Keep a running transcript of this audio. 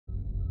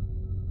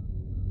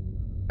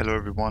Hello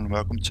everyone,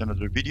 welcome to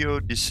another video.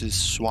 This is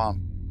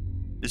SWAMM.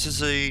 This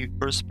is a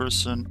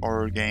first-person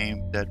horror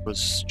game that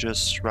was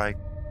just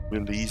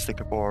released a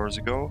couple hours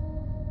ago,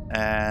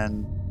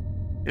 and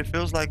it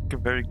feels like a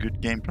very good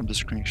game from the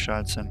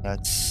screenshots. And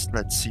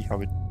let's see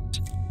how it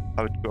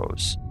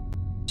goes.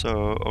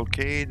 So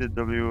okay, the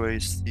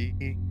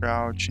WASD,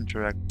 crouch,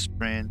 interact,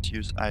 sprint,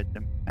 use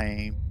item,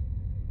 aim,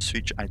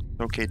 switch item.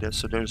 Okay,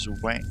 there's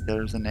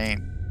an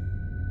aim.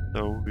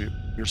 So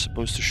you're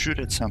supposed to shoot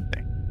at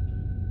something.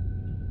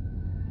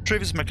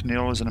 Travis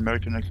McNeil is an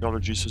American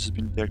archaeologist who has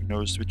been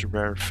diagnosed with a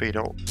rare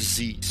fatal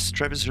disease.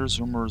 Travis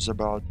hears rumors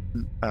about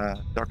a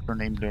doctor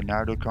named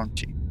Leonardo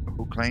Conti,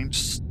 who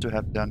claims to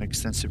have done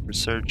extensive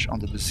research on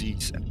the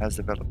disease and has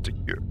developed a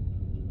cure.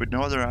 With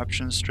no other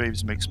options,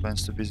 Travis makes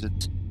plans to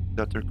visit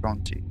Dr.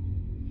 Conti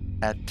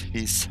at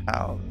his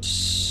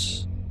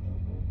house.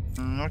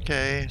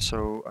 Okay,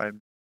 so I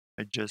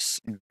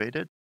just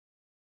invaded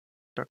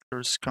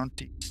Dr.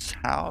 Conti's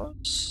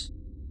house.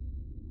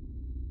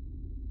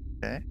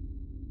 Okay.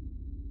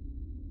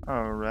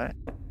 Alright,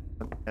 what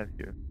do we have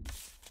here?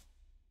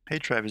 Hey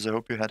Travis, I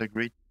hope you had a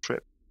great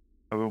trip.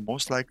 I will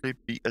most likely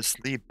be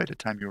asleep by the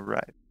time you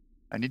arrive.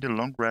 I need a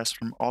long rest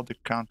from all the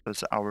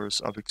countless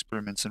hours of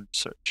experiments and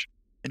research.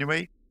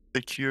 Anyway,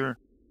 the cure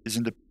is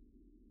in the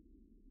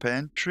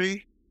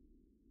pantry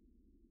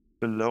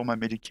below my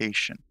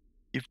medication.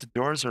 If the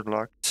doors are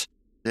locked,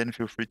 then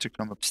feel free to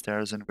come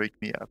upstairs and wake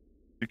me up.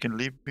 You can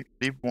leave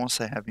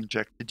once I have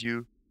injected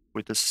you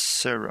with a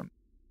serum.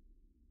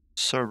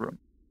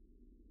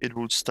 It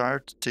will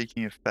start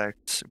taking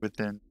effect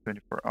within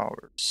 24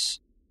 hours.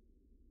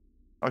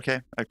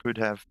 Okay, I could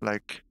have,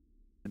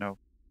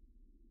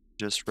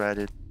 just read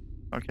it.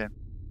 Okay.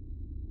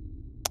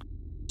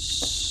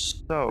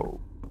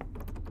 So,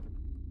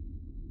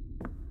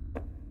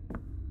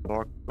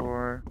 locked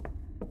door.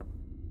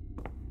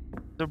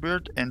 The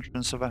weird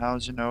entrance of a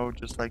house,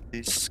 just like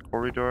this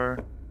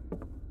corridor.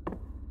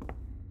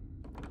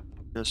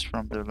 Just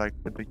from the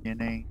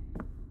beginning.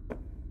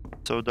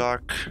 So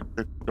Doc,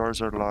 the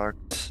doors are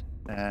locked,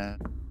 and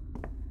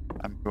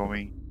I'm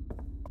going.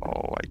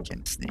 Oh, I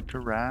can sneak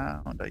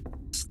around. Okay,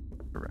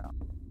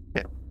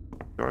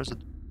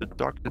 the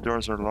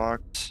doors are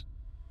locked.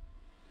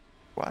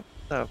 What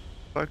the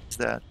fuck is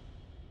that?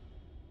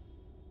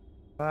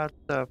 What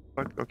the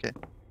fuck? Okay,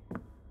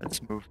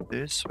 let's move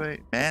this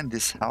way. Man,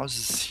 this house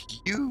is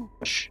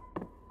huge.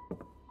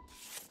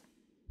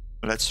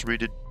 Let's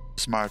read it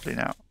smartly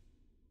now.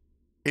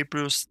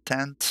 April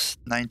 10th,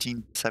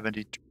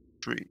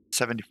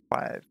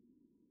 1975.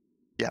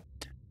 Yeah.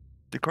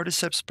 The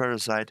cordyceps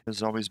parasite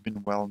has always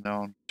been well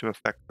known to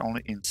affect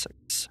only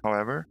insects.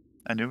 However,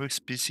 a new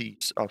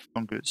species of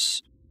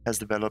fungus has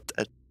developed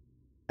it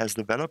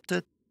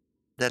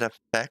that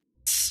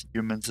affects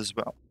humans as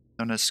well,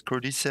 known as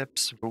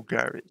Cordyceps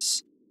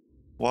vulgaris.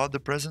 While the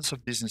presence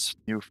of this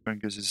new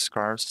fungus is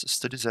scarce,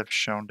 studies have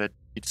shown that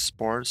its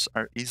spores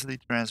are easily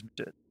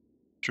transmitted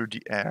through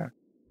the air,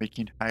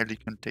 making it highly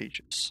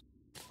contagious.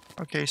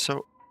 Okay,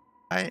 so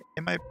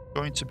am I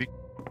going to be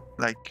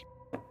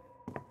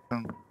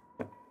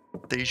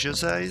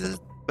contagious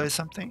by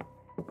something?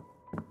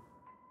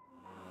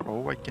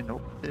 Oh, I can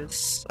open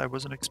this. I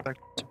wasn't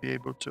expecting to be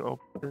able to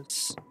open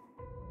this.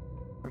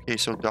 Okay,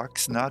 so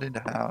Doc's not in the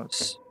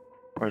house,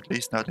 or at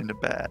least not in the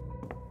bed.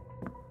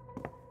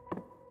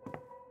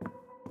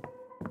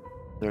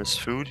 There's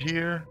food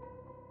here.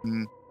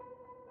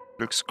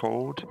 Looks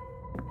cold,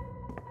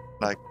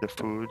 like the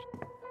food.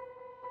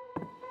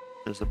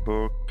 There's a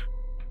book,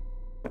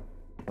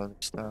 other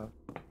stuff.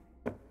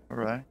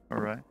 Alright.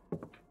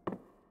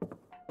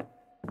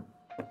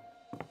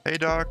 Hey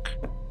Doc,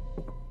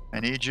 I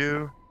need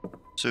you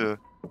to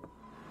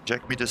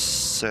inject me the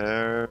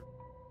serum.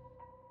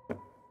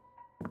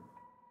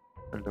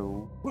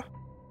 Hello.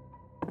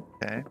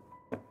 Okay.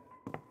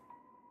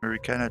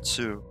 Americana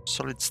 2,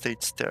 solid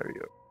state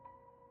stereo.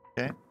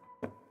 Okay.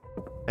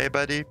 Hey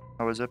buddy,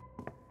 how was up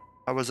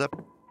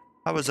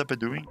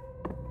doing?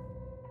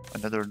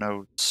 Another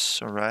note,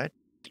 alright.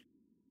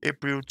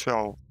 April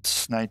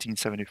 12th,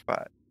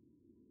 1975.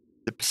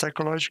 The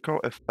psychological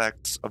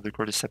effects of the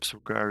Cordyceps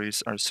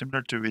vulgaris are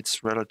similar to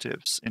its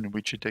relatives, in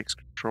which it takes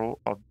control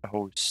of the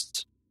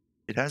host.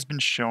 It has been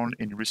shown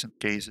in recent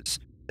cases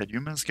that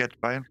humans get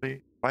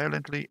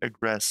violently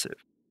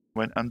aggressive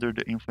when under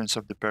the influence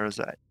of the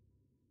parasite.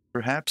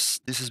 Perhaps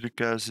this is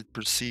because it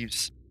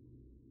perceives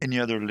any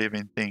other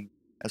living thing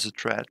as a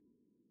threat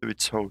to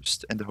its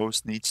host, and the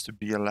host needs to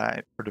be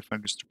alive for the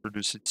fungus to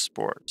produce its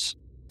spores.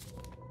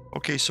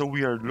 Okay, so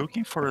we are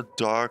looking for a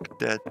dog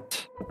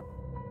that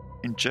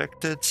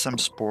injected some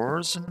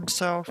spores in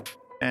himself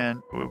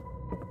and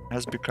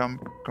has become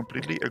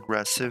completely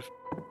aggressive.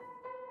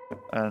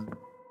 And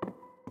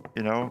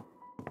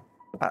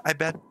I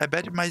bet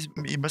it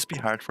must be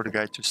hard for the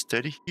guy to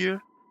study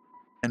here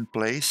and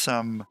play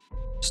some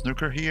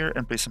snooker here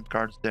and play some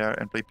cards there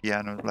and play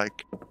piano.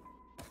 Like,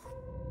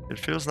 it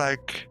feels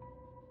like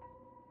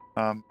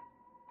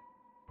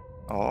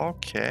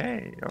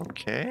okay.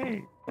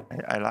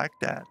 I like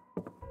that.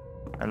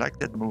 I like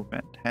that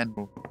movement, hand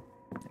movement.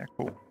 Yeah,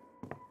 cool.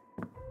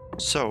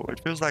 So, it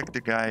feels like the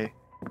guy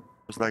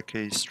was like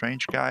a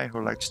strange guy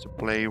who likes to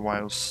play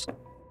while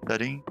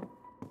studying.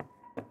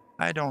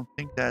 I don't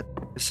think that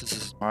this is a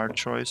smart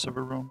choice of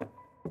a room.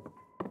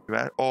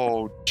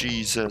 Oh,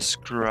 Jesus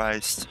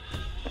Christ.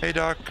 Hey,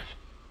 Doc.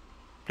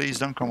 Please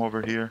don't come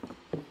over here.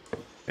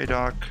 Hey,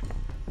 Doc.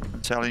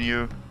 I'm telling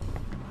you,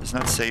 it's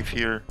not safe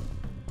here.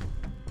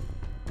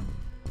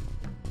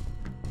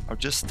 I'll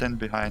just stand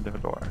behind the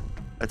door.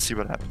 Let's see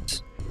what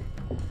happens.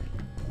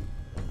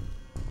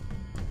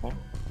 Oh.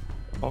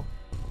 Oh.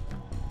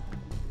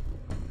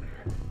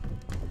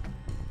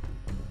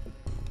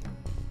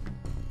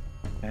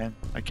 Man,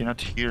 I cannot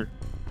hear.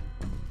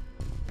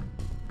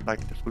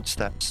 Like the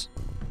footsteps.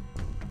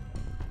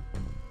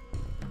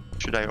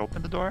 Should I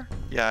open the door?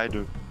 Yeah, I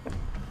do.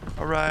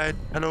 Alright.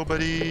 Hello,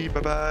 buddy.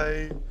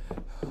 Bye-bye.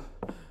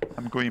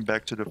 I'm going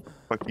back to the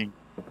fucking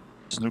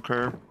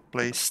snooker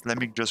place. Let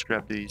me just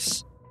grab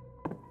these.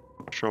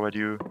 Show at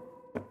you.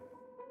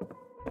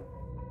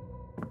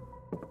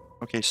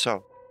 Okay,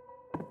 so.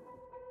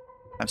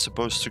 I'm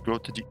supposed to go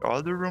to the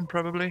other room,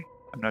 probably?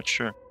 I'm not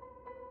sure.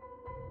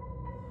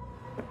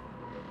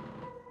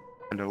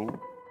 Hello?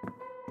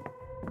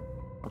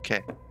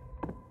 Okay.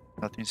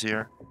 Nothing's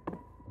here.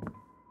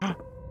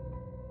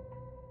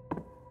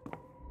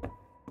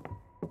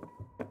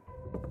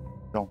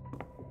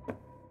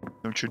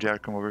 Don't you dare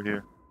come over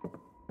here.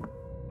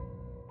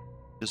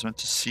 Just want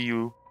to see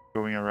you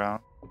going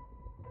around.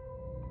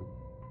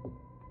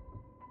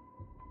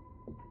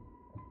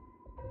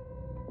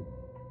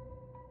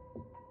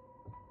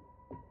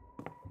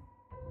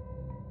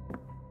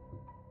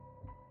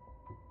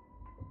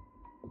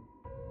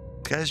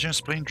 Guys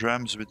just playing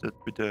drums with the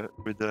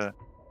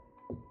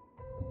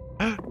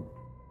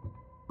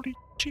Holy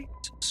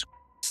Jesus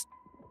Christ.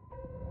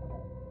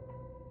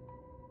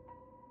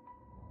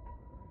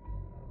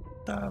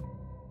 The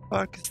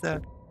fuck is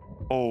that?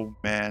 Oh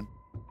man.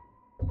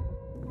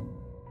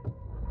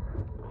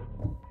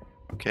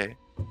 Okay.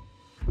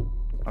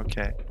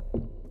 Okay.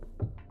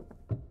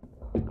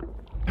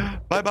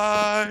 Bye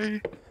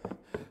bye.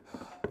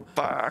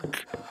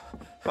 Fuck.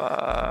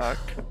 Fuck.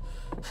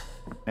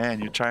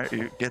 Man, you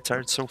get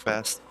tired so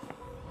fast.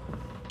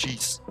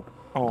 Jeez.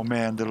 Oh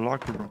man, the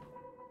locker room.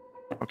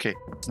 Okay,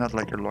 it's not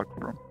like a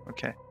locker room.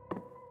 Okay.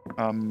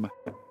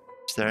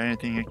 Is there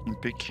anything I can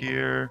pick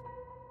here?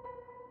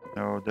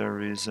 No,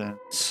 there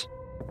isn't.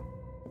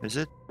 Is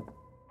it?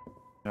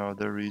 No,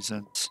 there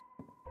isn't.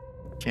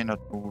 Cannot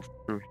move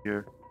through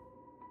here.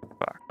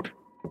 Fuck.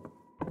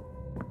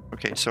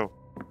 Okay, so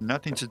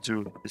nothing to do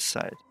with this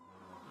side.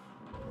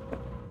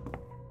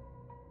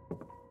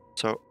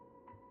 So.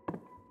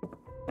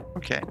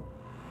 Okay.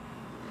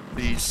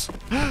 Please.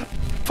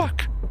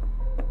 Fuck!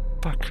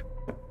 Fuck.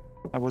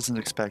 I wasn't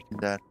expecting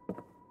that.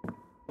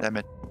 Damn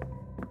it.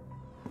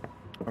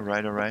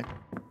 Alright, alright.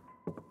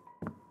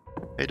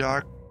 Hey,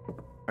 Doc.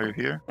 Are you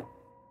here?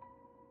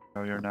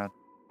 No, you're not.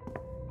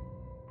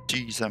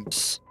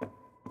 Jesus.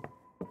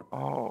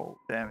 Oh,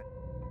 damn it.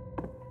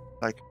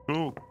 Like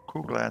cool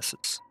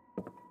glasses.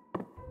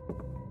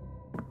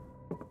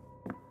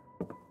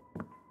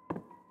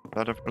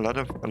 A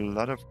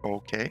lot of.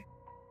 Okay.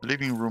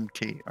 Living room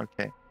key.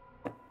 Okay.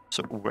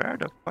 So where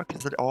the fuck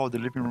is that? Oh, the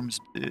living room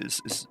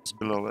is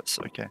below us.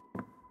 Okay.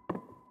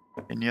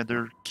 Any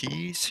other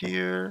keys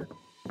here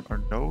or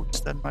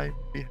notes that might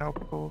be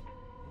helpful?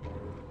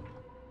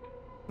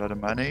 A lot of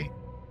money.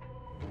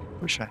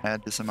 Wish I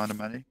had this amount of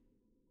money.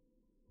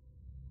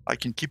 I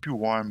can keep you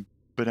warm,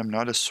 but I'm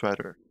not a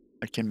sweater.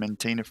 I can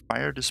maintain a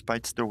fire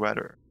despite the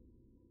weather.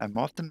 I'm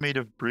often made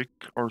of brick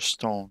or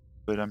stone,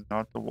 but I'm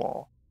not a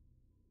wall.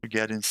 To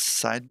get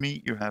inside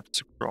me, you have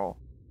to crawl.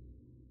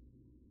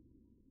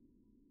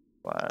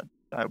 But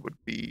that would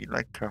be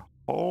like a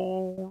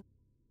hole,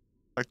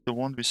 like the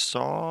one we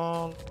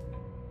saw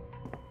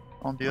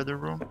on the other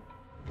room.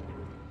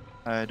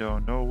 I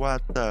don't know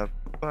what the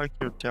fuck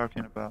you're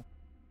talking about.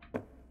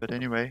 But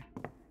anyway,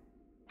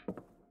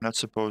 not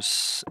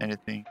supposed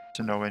to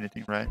know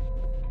anything, right?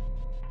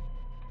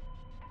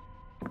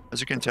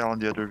 As you can tell in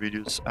the other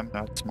videos, I'm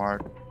not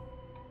smart.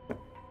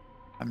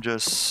 I'm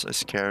just a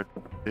scared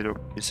little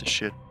piece of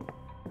shit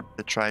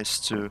that tries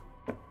to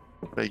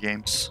play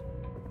games.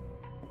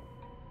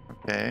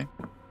 Okay.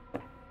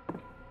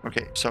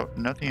 Okay, so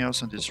nothing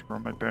else in this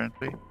room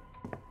apparently.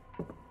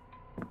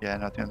 Yeah,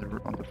 nothing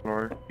on the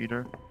floor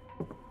either.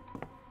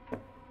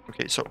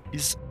 Okay, so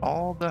is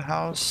all the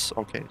house...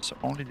 Okay, so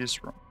only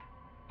this room.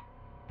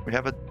 We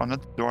have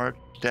another door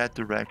that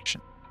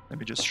direction. Let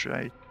me just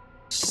try to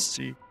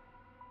see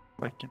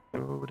if I can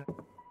go there.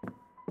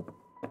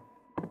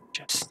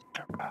 Just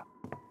around.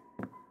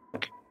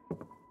 Okay.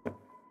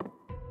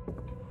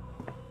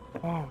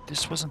 Oh,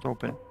 this wasn't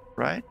open,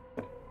 right?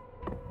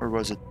 Or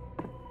was it?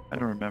 I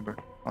don't remember,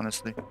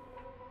 honestly.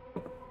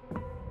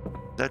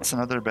 That's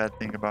another bad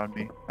thing about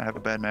me. I have a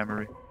bad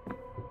memory.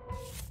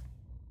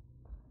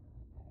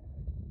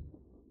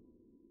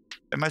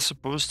 Am I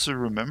supposed to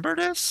remember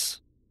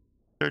this?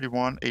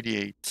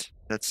 3188.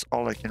 That's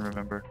all I can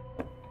remember.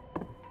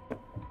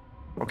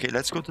 Okay,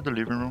 let's go to the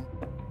living room.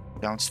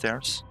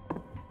 Downstairs.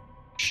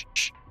 Shh,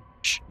 shh.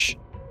 Shh, shh.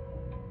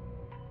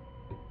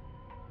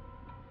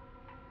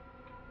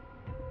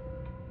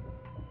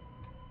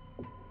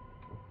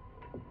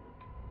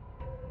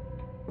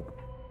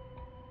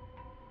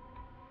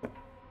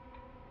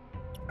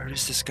 Where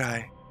is this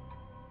guy?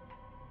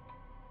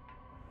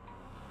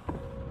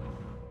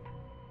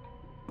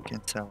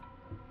 Can't tell.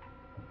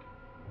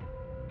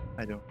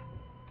 I don't.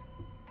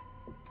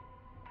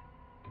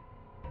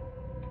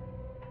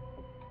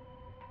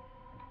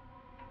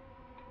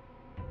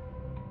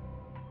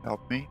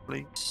 Help me,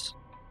 please.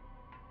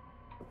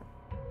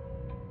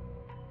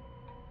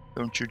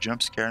 Don't you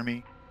jump scare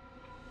me.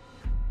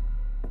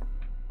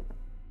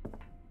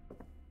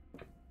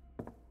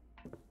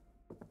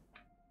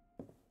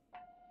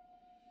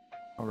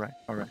 Alright,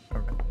 alright,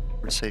 alright.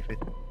 We're safe.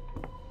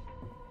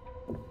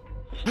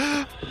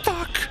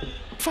 Fuck!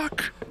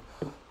 Fuck!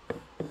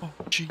 Oh,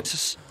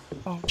 Jesus.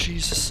 Oh,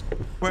 Jesus.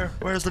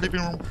 Where's the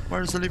living room?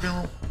 Where's the living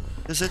room?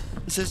 Is it?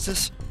 Is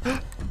this?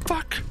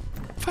 Fuck!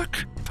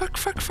 Fuck! Fuck,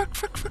 fuck, fuck,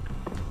 fuck, fuck.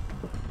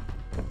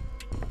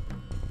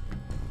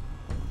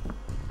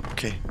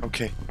 Okay,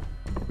 okay.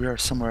 We are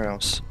somewhere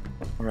else.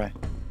 Alright,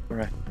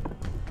 alright.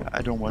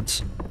 I don't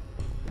want.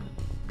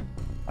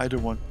 I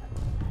don't want.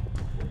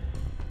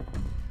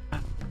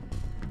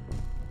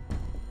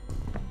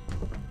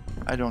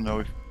 I don't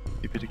know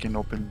if it can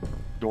open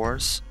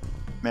doors.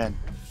 Man.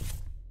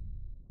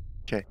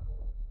 Okay.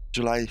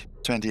 July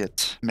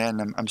 20th.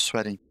 Man, I'm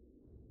sweating.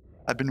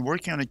 I've been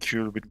working on a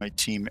cure with my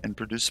team and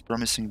produced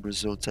promising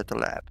results at the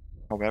lab.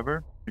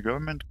 However, the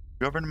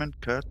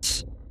government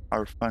cuts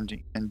our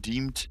funding and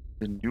deemed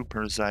the new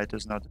parasite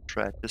as not a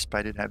threat,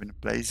 despite it having a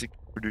basic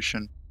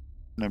production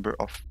number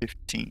of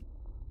 15.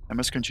 I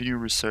must continue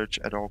research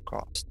at all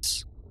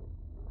costs.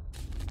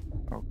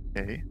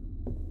 Okay.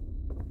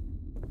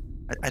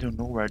 I don't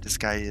know where this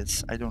guy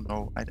is. I don't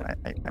know. I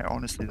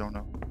honestly don't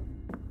know.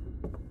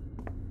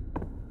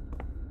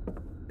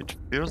 It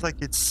feels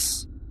like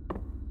it's...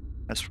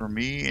 As for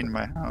me, in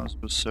my house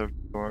was served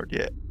for...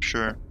 Yeah,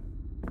 sure.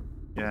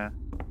 Yeah.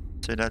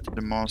 Say that to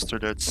the monster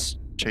that's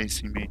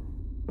chasing me.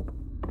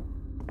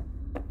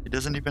 He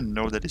doesn't even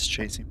know that he's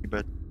chasing me,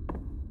 but...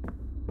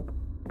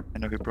 I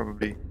know he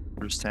probably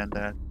understand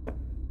that.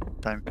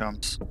 Time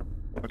comes.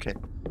 Okay.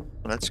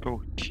 Let's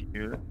go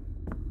here.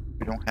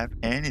 We don't have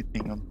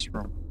anything on this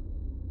room.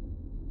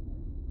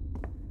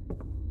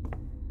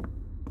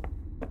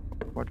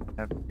 What do we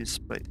have in this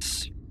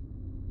place?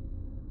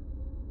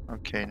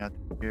 Okay, not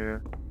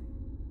here.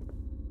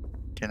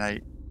 Can I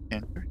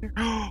enter here?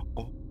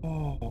 Oh.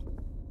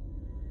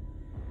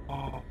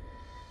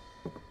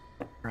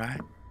 Right.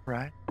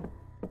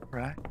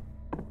 There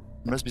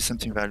must be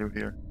something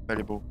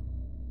valuable.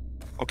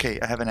 Okay,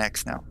 I have an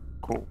axe now.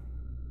 Cool.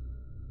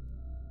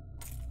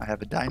 I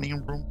have a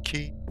dining room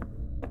key.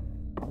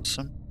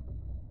 Awesome.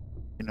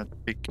 Cannot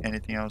pick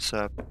anything else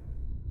up.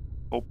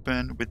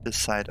 Open with the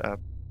side up.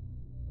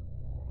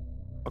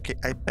 Okay,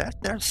 I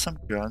bet there's some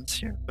guns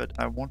here, but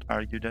I won't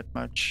argue that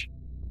much.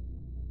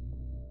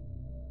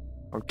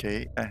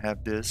 Okay, I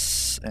have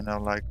this, and I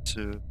like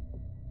to...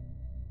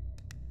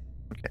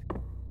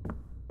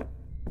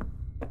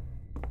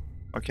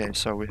 Okay,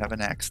 so we have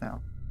an axe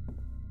now.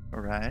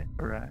 Alright.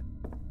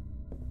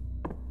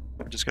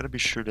 I just gotta be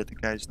sure that the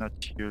guy's not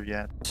here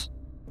yet.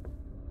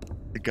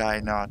 The guy,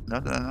 not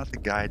the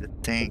guy, the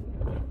thing.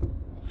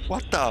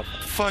 What the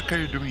fuck are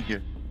you doing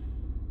here?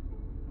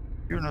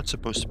 You're not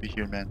supposed to be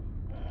here, man.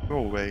 Go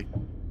away.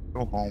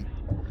 Go home.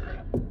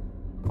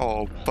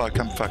 Oh, fuck,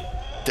 I'm fucked.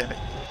 Damn it.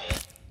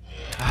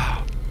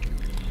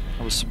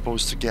 I was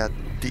supposed to get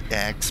the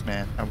axe,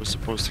 man. I was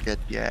supposed to get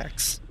the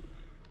axe.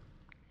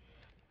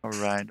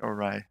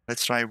 Alright.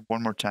 Let's try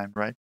one more time,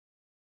 right?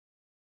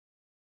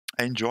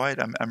 I enjoy it.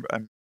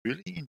 I'm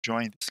really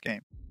enjoying this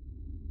game.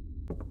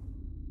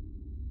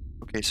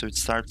 Okay, so it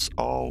starts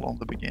all on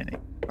the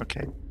beginning.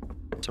 Okay.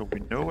 So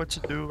we know what to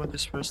do on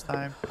this first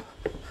time.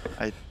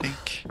 I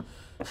think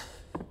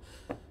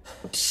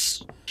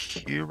it's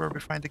here where we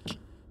find the key,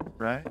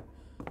 right?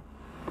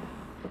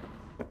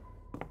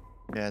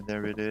 Yeah,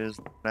 there it is.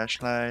 The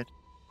flashlight.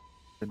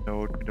 The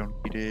note, we don't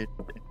need it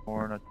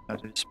anymore, not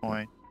at this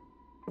point.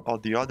 Oh,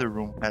 the other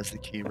room has the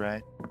key,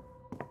 right?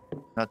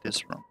 Not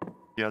this room,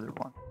 the other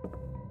one.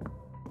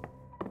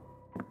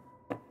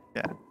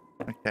 Yeah,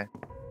 okay.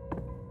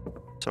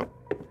 So,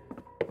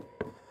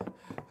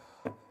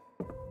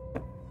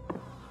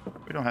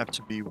 we don't have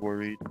to be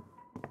worried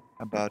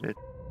about it.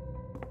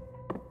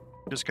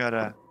 Just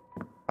gotta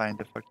find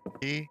the fucking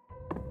key.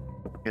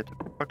 Get the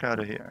fuck out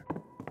of here.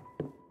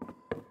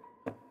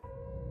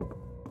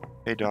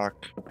 Hey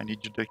Doc, I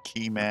need you the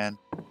key, man.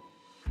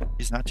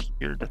 He's not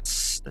here, that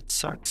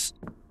sucks.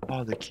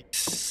 Oh, the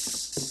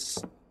keys.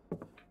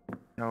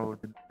 No,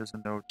 there's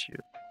a note here.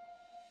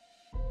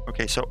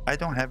 Okay, so I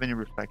don't have any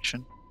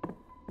reflection.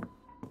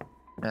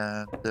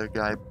 And the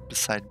guy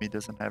beside me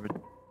doesn't have it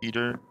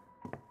either.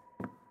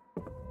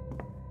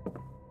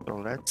 So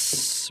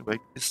let's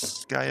wake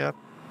this guy up.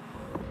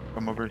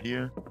 Come over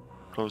here,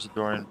 close the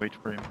door and wait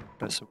for him to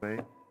pass away.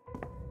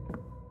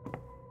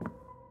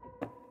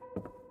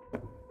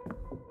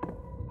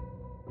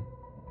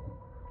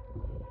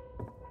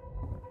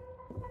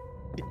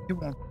 he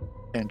won't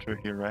enter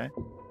here, right?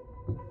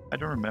 I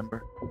don't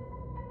remember.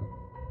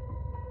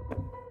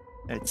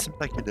 Yeah, it seems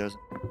like he doesn't.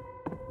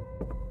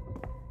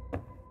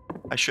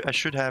 I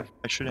should have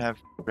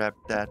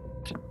grabbed that.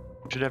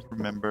 I should have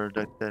remembered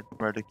that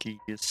where the key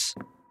is.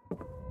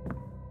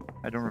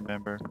 I don't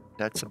remember.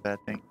 That's a bad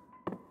thing.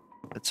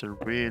 That's a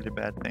really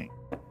bad thing.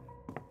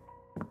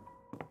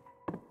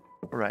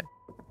 Alright,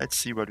 let's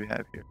see what we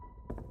have here.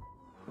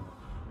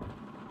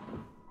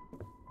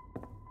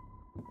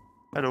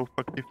 Hello,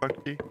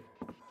 fucky.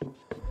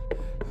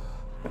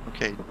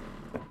 Okay.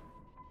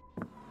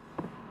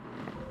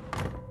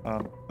 I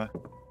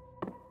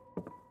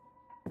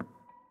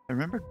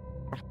remember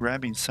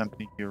grabbing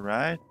something here,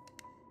 right?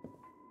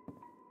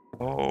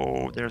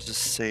 Oh, there's a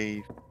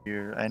save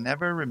here. I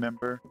never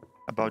remember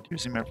about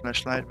using my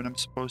flashlight when I'm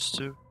supposed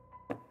to.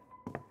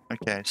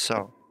 Okay,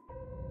 so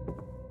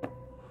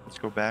let's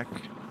go back.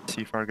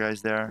 See if our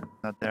guy's there.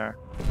 Not there.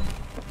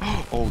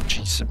 Oh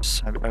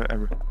Jesus! I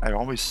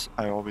always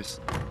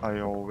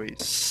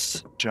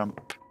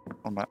jump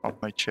on off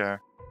my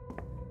chair.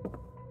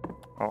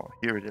 Oh,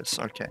 here it is.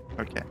 Okay.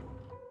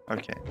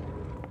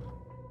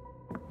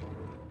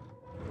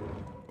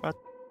 What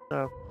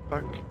the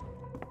fuck?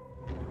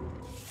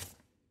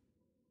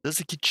 Does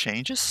the key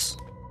changes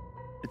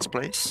its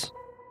place?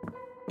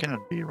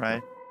 Cannot be,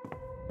 right?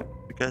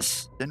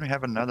 Because then we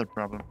have another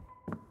problem.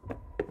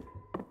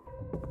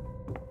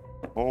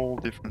 Whole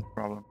different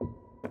problem.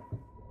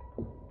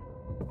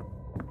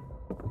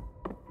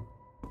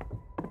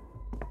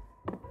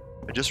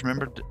 I just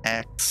remembered the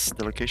X,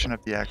 the location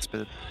of the X,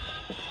 but...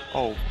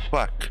 Oh,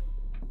 fuck.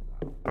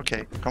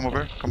 Okay, come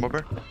over.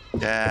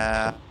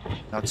 Yeah,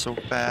 not so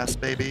fast,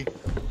 baby.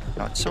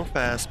 Not so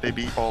fast,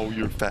 baby. Oh,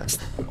 you're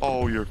fast.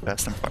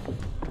 I'm fine.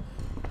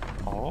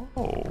 Oh,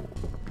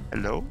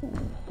 hello.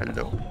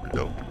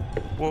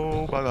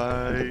 Whoa,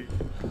 bye-bye.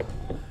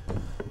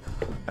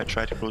 I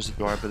tried to close the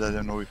door, but I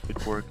don't know if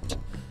it worked.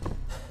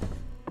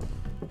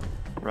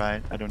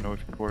 Right, I don't know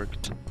if it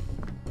worked.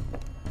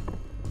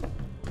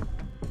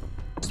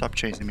 Stop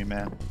chasing me,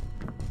 man.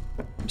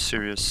 I'm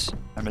serious.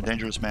 I'm a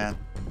dangerous man.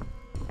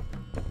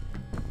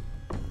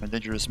 I'm a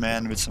dangerous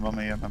man with some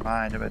money on my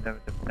mind. I'm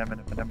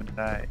gonna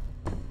die.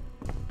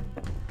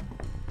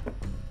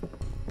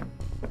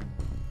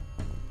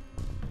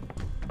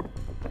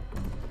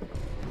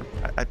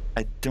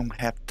 I don't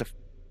have to...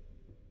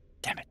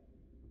 Damn it.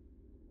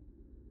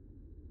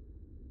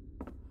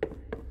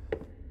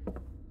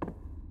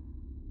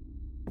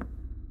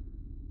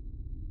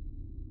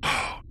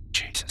 Oh,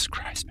 Jesus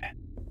Christ, man.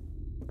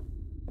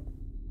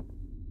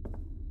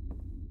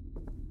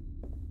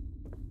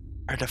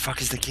 Where the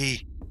fuck is the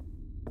key?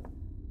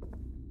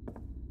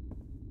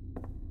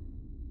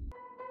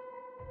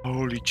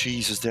 Holy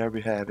Jesus, there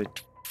we have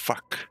it.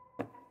 Fuck.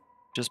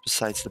 Just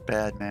besides the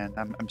bed, man.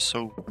 I'm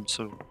so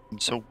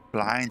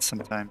blind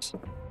sometimes.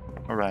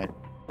 Alright,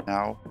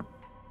 now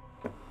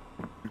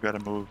we gotta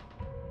move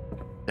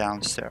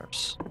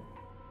downstairs.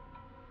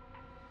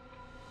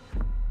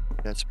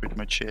 That's pretty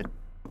much it.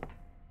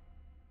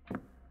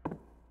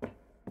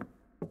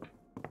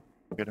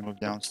 We gotta move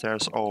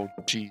downstairs. Oh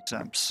jeez,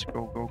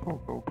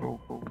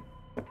 go.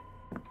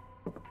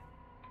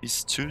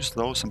 He's too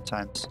slow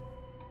sometimes.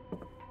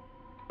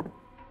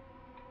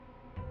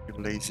 You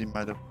lazy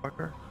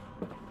motherfucker.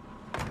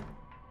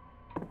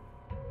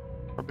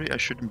 Probably I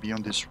shouldn't be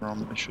on this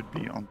room, I should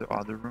be on the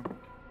other room.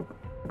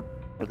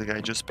 But the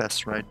guy just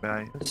passed right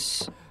by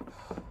us.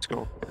 Let's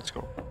go.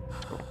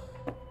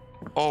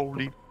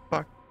 Holy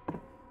fuck.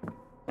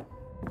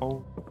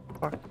 Oh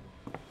fuck.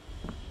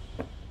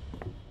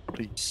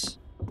 Please.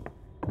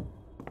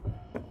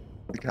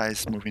 The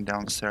guy's moving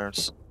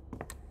downstairs.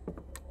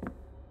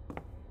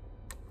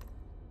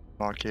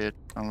 Lock it,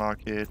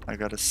 unlock it, I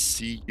gotta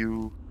see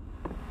you.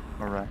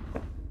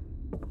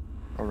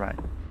 Alright,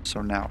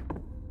 so now,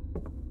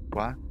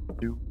 what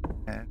do we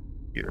have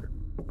here?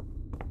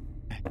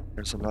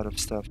 There's a lot of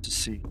stuff to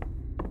see.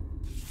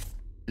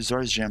 This door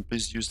is jammed,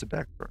 please use the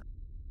back door.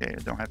 Okay, I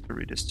don't have to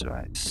read this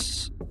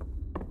twice.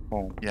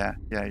 Home, yeah,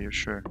 you're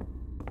sure.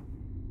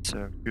 It's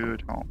a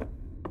good home.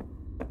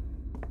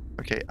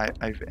 Okay,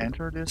 I've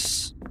entered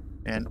this,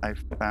 and I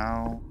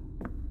found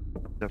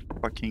the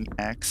fucking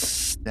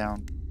X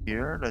down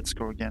here. Let's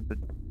go again to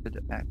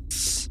the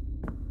X.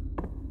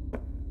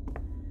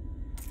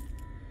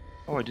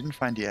 Oh, I didn't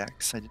find the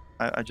X.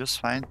 I just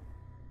find...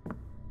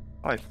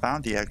 Oh, I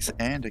found the X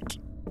and the key.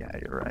 Yeah,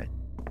 you're right.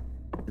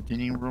 The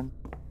dining room.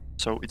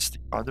 So it's the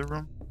other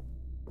room?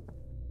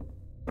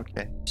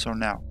 Okay, so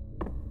now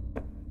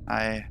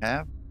I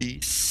have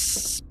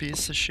this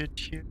piece of shit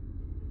here.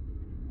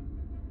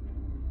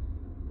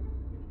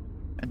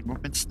 And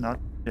movement's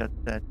not that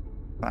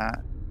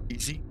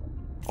easy.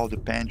 Oh, the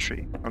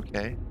pantry.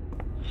 Okay.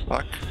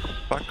 Fuck.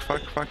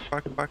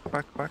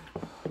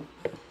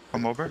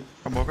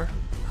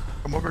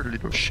 Come over,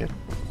 little shit.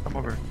 Come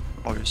over.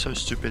 Oh, you're so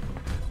stupid.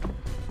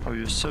 What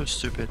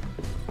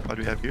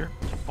do we have here?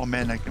 Oh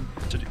man, I come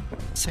to the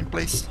same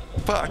place.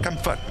 Fuck, I'm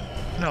fucked.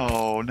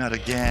 No, not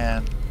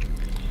again.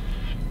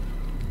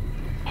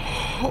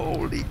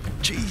 Holy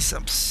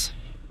Jesus.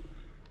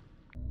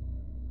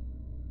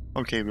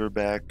 Okay, we're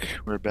back.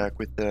 We're back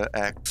with the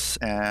axe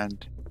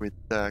and with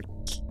the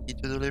key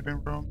to the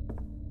living room.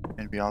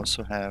 And we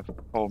also have,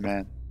 oh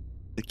man,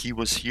 the key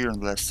was here the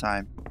last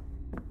time.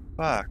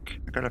 Fuck,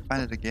 I gotta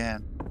find it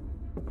again.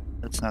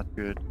 That's not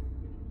good.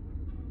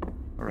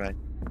 Alright.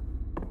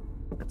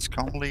 Let's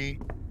calmly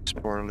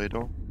explore a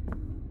little.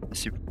 Let's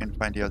see if we can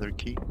find the other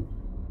key.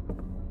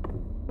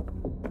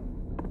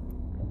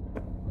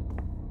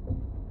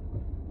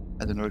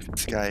 I don't know if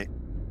this guy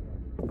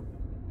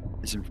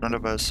is in front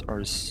of us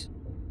or is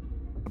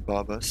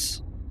above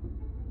us.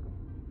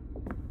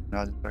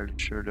 Not entirely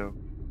sure though.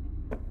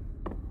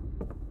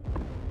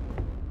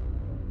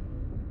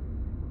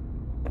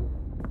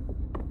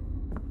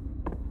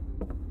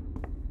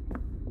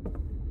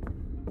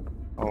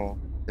 Oh,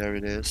 there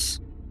it is.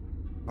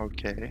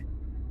 Okay.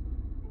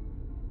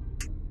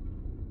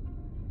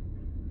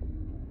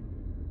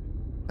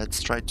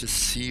 Let's try to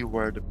see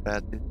where the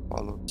path it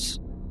follows.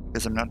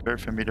 Because I'm not very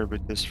familiar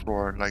with this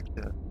floor, like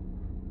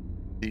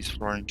this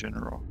floor in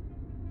general.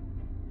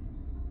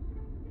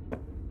 I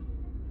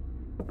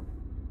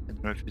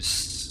don't know if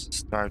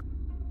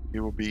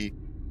you will be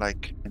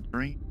like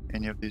entering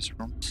any of these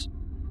rooms.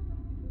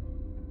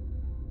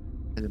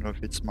 I don't know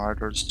if it's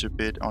smart or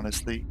stupid,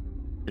 honestly.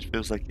 It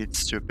feels like it's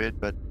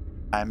stupid, but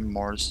I'm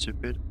more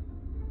stupid,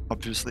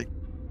 obviously.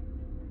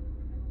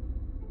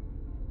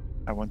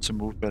 I want to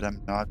move, but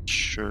I'm not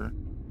sure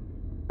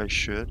if I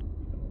should.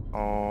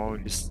 Oh,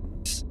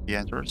 he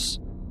enters.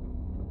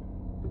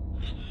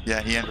 Yeah,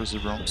 he enters the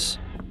rooms.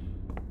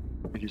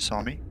 Did he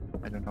saw me?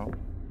 I don't know.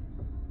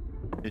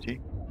 Did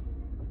he?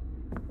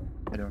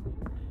 I don't know.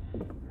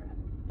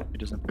 It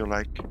doesn't feel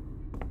like.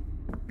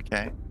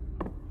 Okay.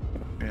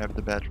 We have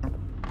the bedroom.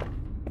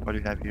 What do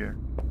you have here?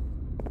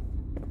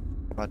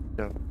 What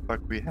the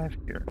fuck we have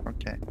here?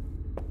 Okay.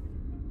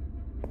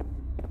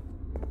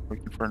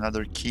 Looking for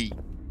another key.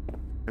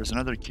 There's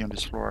another key on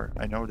this floor.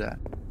 I know that.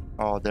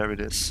 Oh, there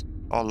it is.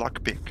 Oh,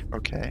 lockpick.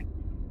 Okay.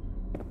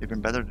 Even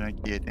better than a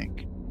key, I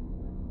think.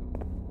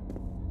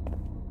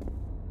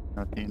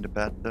 Nothing in the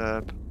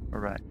bathtub.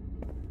 Alright.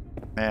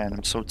 Man,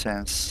 I'm so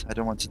tense. I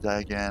don't want to die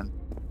again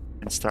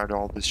and start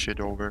all this shit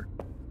over.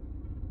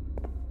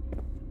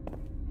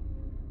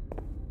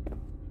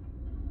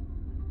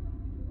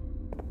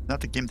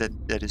 Not the game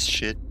that is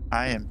shit.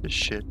 I am the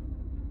shit.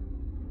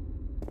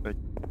 But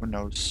who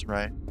knows,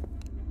 right?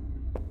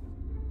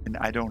 And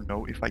I don't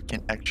know if I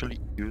can actually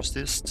use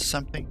this to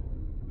something.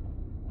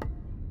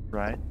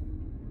 Right?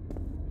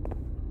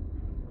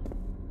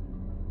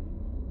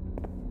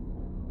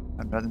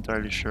 I'm not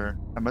entirely sure.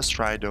 I must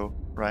try though,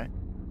 right?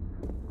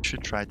 We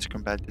should try to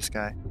combat this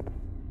guy.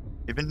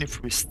 Even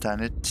if we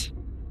stun it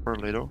for a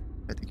little,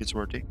 I think it's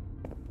worthy.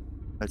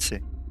 Let's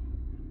see.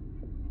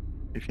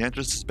 If he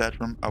enters this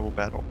bedroom, I will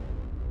battle.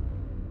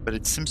 But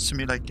it seems to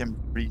me like I'm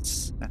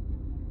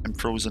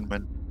frozen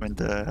when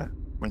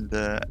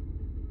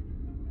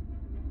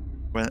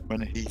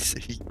he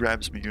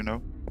grabs me, you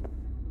know?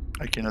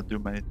 I cannot do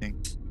many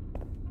things.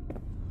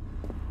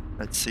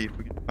 Let's see if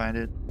we can find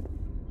it.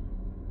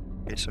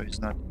 Okay, so he's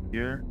not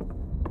here.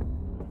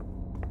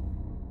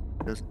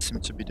 Doesn't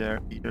seem to be there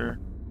either.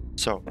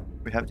 So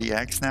we have the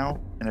axe now,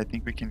 and I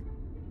think we can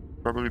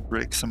probably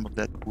break some of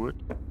that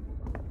wood.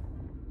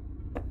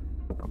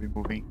 I'll be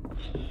moving.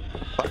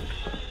 Fuck.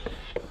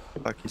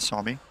 Fuck, he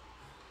saw me.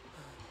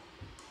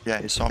 Yeah,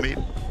 he saw me.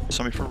 He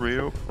saw me for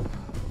real.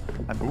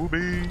 I'm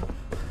moving.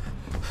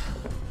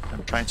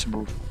 I'm trying to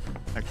move,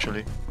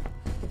 actually.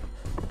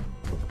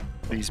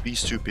 Please be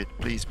stupid.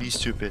 Please be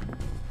stupid.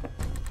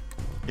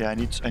 Yeah, I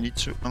need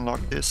to unlock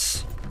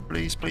this.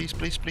 Please, please,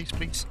 please, please,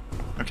 please.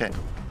 Okay.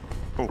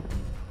 Cool.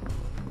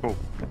 Cool.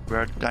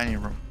 We're at the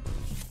dining room.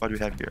 What do we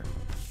have here?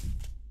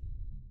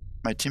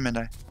 My team and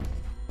I.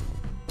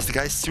 Is the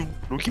guy still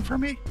looking for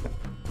me?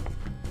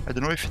 I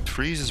don't know if it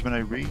freezes when I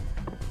read.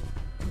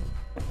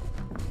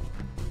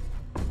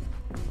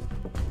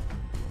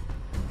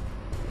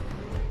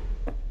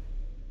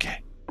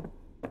 Okay.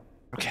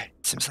 Okay,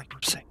 seems like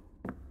we're safe.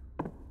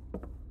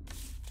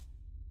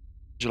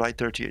 July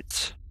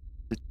 30th.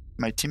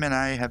 My team and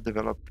I have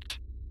developed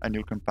a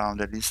new compound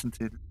that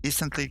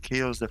instantly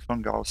kills the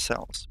fungal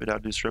cells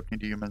without disrupting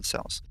the human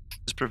cells.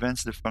 This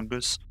prevents the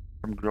fungus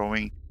from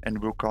growing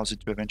and will cause it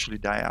to eventually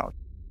die out.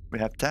 We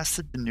have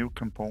tested the new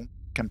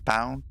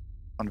compound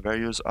on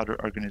various other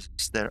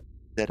organisms that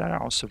are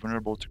also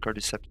vulnerable to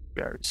cordyceps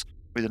berries,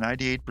 with a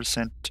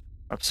 98%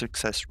 of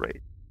success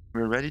rate.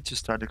 We are ready to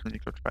start the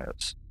clinical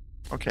trials.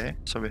 Okay,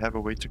 so we have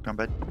a way to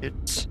combat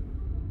it,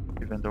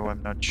 even though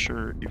I'm not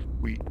sure if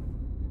we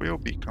will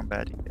be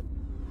combating it.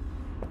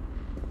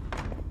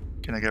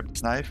 Can I grab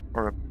this knife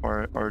or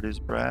this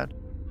bread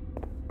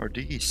or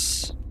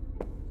these?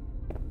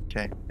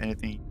 Okay,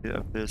 anything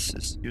of this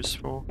is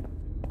useful.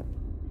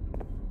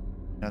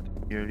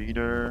 Nothing here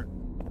either.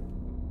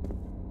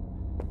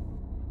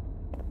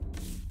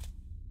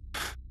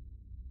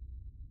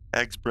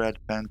 Eggs, bread,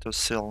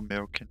 pantosil,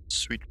 milk, and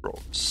sweet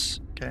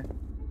rolls. Okay.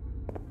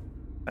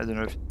 I don't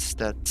know if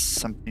that's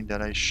something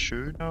that I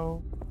should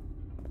know.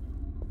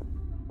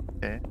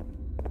 Okay.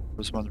 I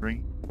was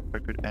wondering if I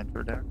could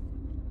enter there.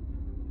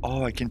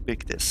 Oh, I can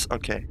pick this.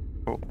 Okay,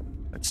 cool.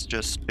 Let's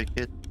just pick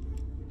it.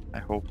 I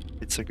hope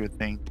it's a good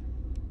thing.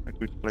 A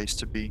good place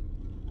to be.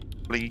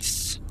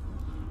 Please.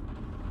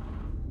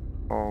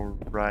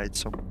 Alright,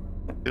 so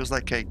feels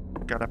like I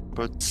gotta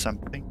put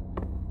something.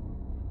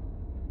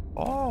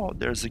 Oh,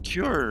 there's a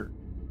cure.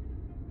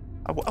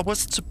 I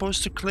wasn't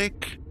supposed to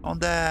click on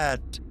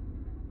that.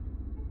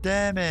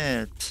 Damn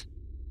it.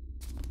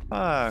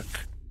 Fuck.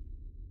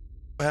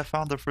 We have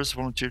found the first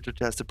volunteer to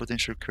test the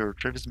potential cure.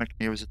 Travis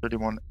McNeil is a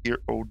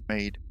 31-year-old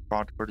maid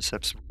fought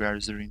cordyceps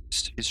vulgaris during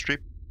his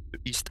trip to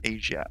East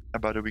Asia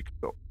about a week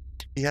ago.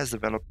 He has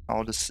developed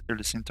all the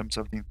early symptoms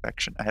of the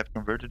infection. I have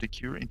converted the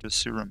cure into a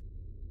serum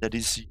that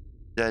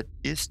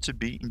is to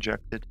be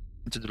injected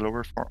into the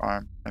lower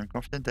forearm. I'm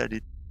confident that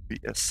it will be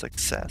a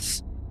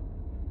success.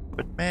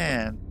 But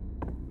man,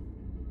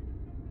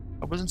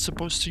 I wasn't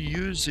supposed to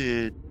use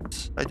it.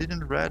 I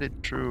didn't read it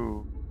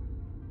through.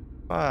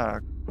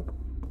 Fuck.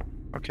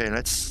 Okay,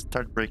 let's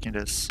start breaking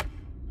this.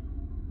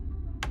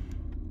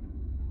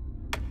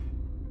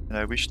 And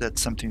I wish that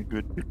something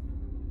good would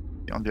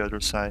be on the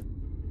other side.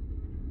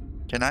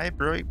 Can I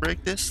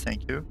break this?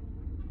 Thank you.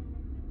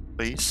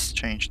 Please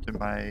change to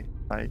my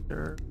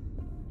fighter.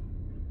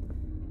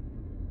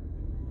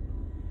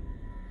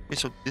 Okay,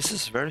 so this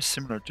is very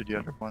similar to the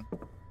other one.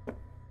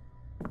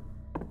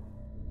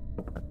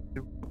 What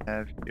do we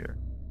have here?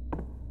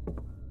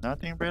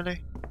 Nothing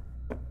really?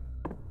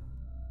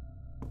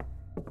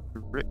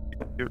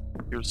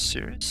 You're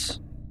serious?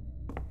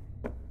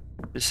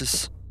 This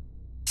is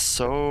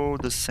so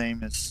the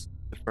same as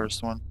the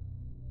first one.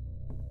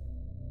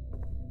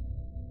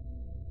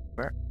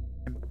 Where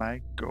am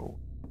I going?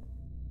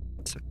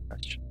 It's a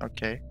question.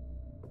 Okay.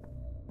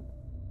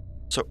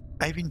 So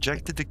I've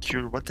injected the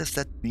cure. What does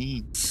that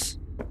mean?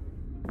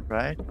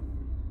 Right?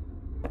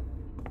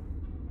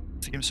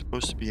 Is the game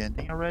supposed to be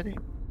ending already?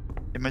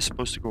 Am I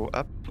supposed to go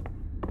up?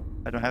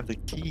 I don't have the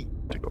key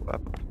to go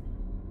up.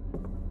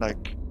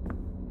 Like,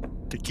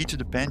 the key to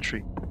the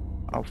pantry.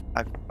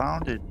 I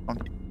found it on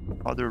the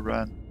other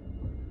run.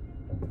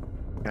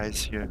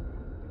 Guys here.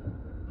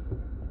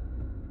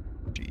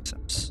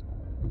 Jesus.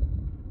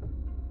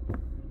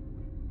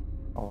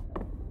 Oh.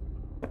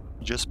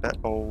 He just bet.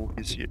 Oh,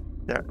 he's here.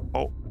 There.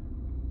 Oh.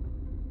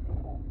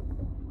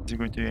 Is he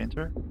going to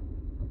enter?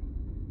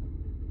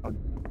 Oh.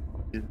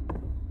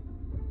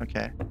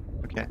 Okay.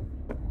 Okay.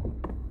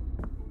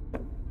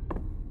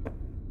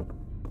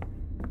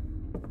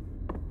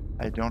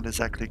 I don't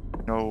exactly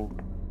know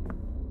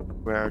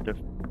where the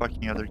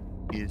fucking other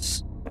key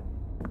is.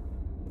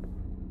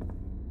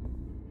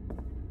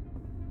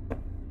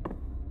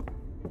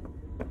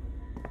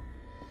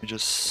 Let me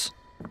just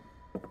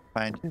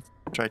find it.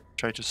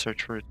 Try to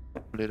search for it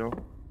a little.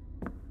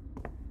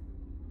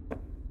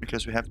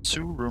 Because we have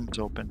 2 rooms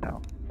open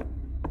now.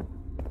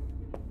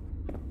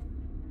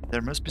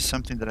 There must be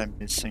something that I'm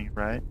missing,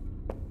 right?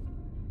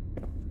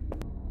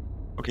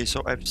 Okay,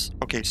 so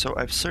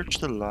I've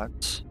searched a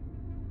lot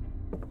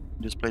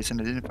in this place and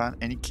I didn't find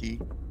any key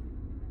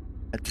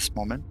at this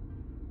moment.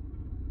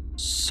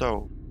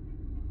 So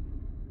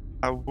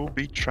I will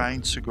be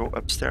trying to go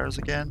upstairs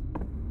again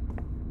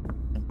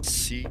and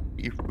see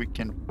if we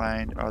can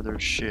find other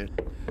shit.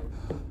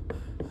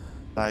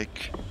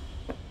 Like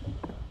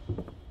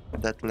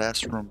that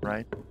last room,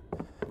 right?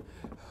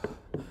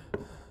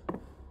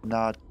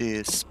 Not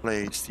this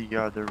place, the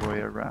other way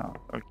around.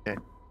 Okay.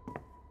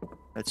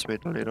 Let's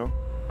wait a little.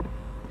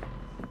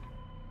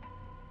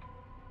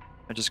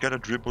 I just gotta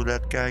dribble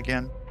that guy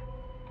again.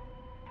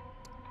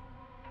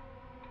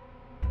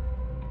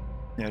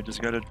 Yeah, I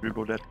just gotta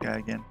dribble that guy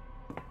again.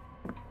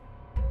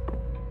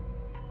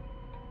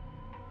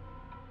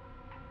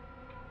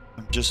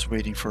 I'm just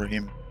waiting for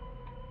him.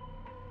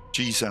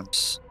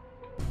 Jesus.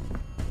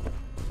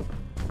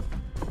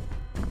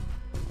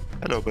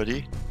 Hello,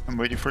 buddy. I'm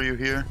waiting for you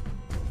here.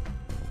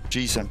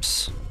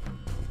 Jesus.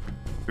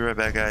 Be right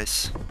back,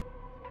 guys.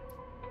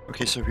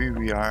 Okay, so here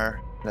we are.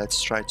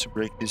 Let's try to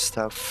break this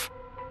stuff.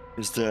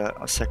 There's the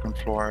second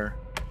floor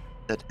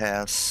that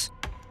has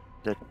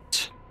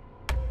that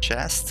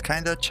chest,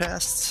 kinda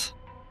chest.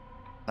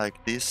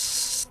 Like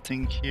this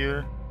thing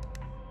here.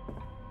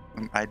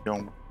 I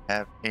don't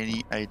have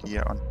any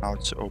idea on how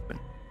to open.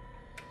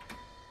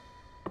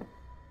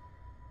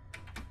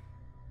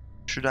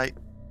 Should I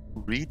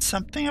read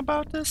something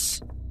about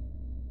this?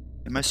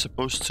 Am I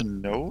supposed to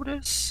know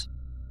this?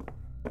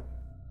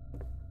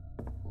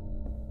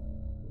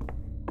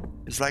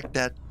 It's like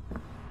that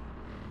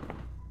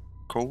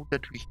code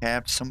that we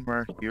have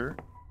somewhere here.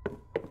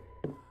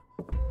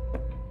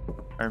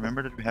 I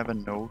remember that we have a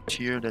note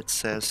here that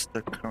says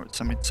the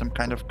some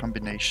kind of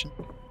combination.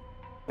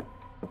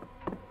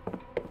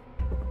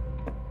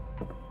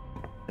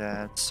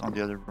 That's on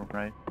the other room,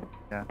 right?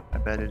 Yeah, I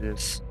bet it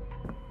is.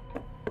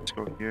 Let's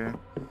go here.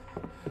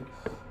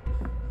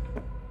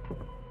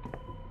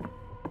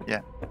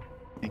 Yeah,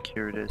 I think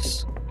here it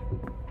is.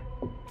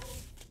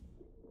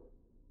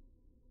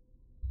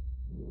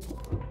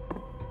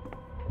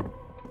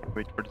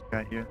 Wait for this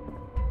guy here.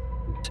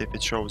 See if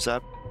it shows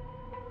up.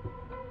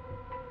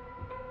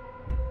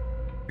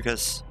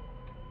 Because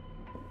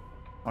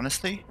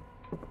Honestly,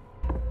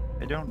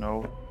 I don't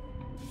know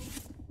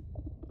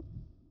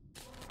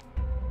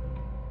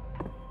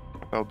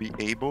if I'll be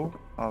able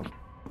of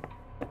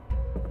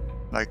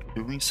like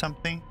doing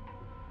something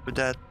with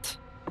that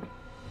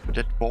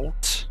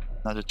vault.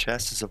 Now the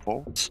chest is a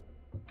vault.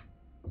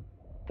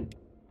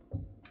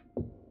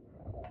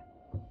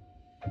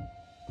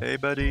 Hey,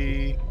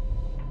 buddy.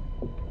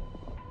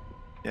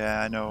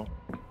 Yeah, I know.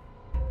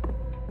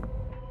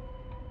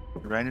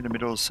 You're right in the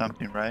middle of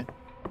something, right?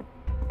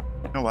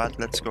 You know what?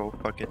 Let's go.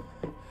 Fuck it.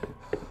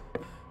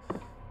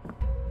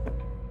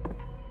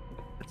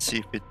 Let's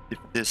see if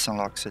this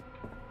unlocks it.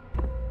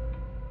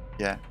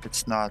 Yeah,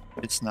 it's not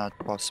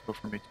possible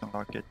for me to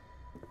unlock it.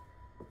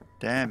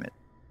 Damn it.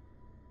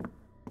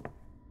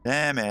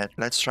 Damn it.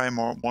 Let's try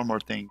one more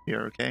thing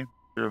here, okay?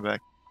 Be right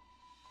back.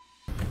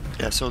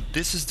 Yeah, so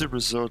this is the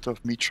result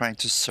of me trying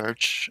to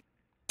search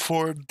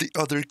for the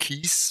other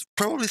keys.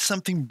 Probably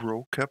something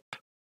broke up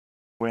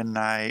when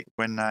I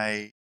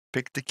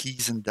picked the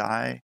keys and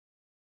die.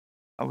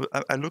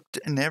 I looked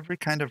in every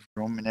kind of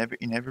room, in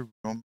every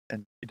room,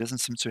 and it doesn't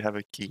seem to have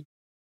a key.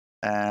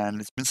 And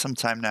it's been some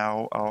time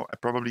now. I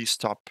probably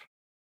stop.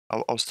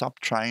 I'll stop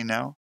trying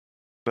now.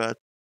 But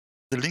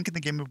the link in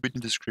the game will be in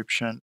the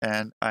description,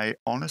 and I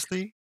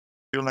honestly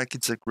feel like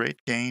it's a great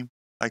game.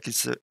 Like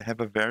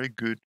have a very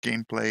good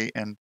gameplay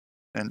and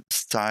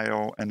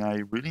style, and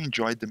I really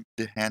enjoyed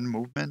the hand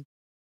movement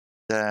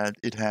that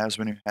it has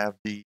when you have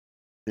the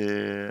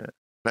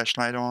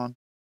flashlight on.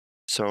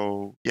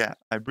 So yeah,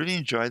 I really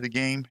enjoyed the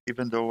game,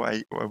 even though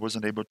I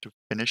wasn't able to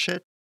finish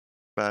it.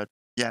 But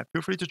yeah,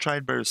 feel free to try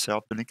it by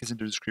yourself. The link is in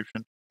the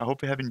description. I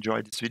hope you have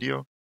enjoyed this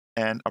video,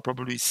 and I'll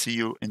probably see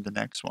you in the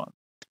next one.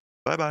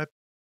 Bye bye.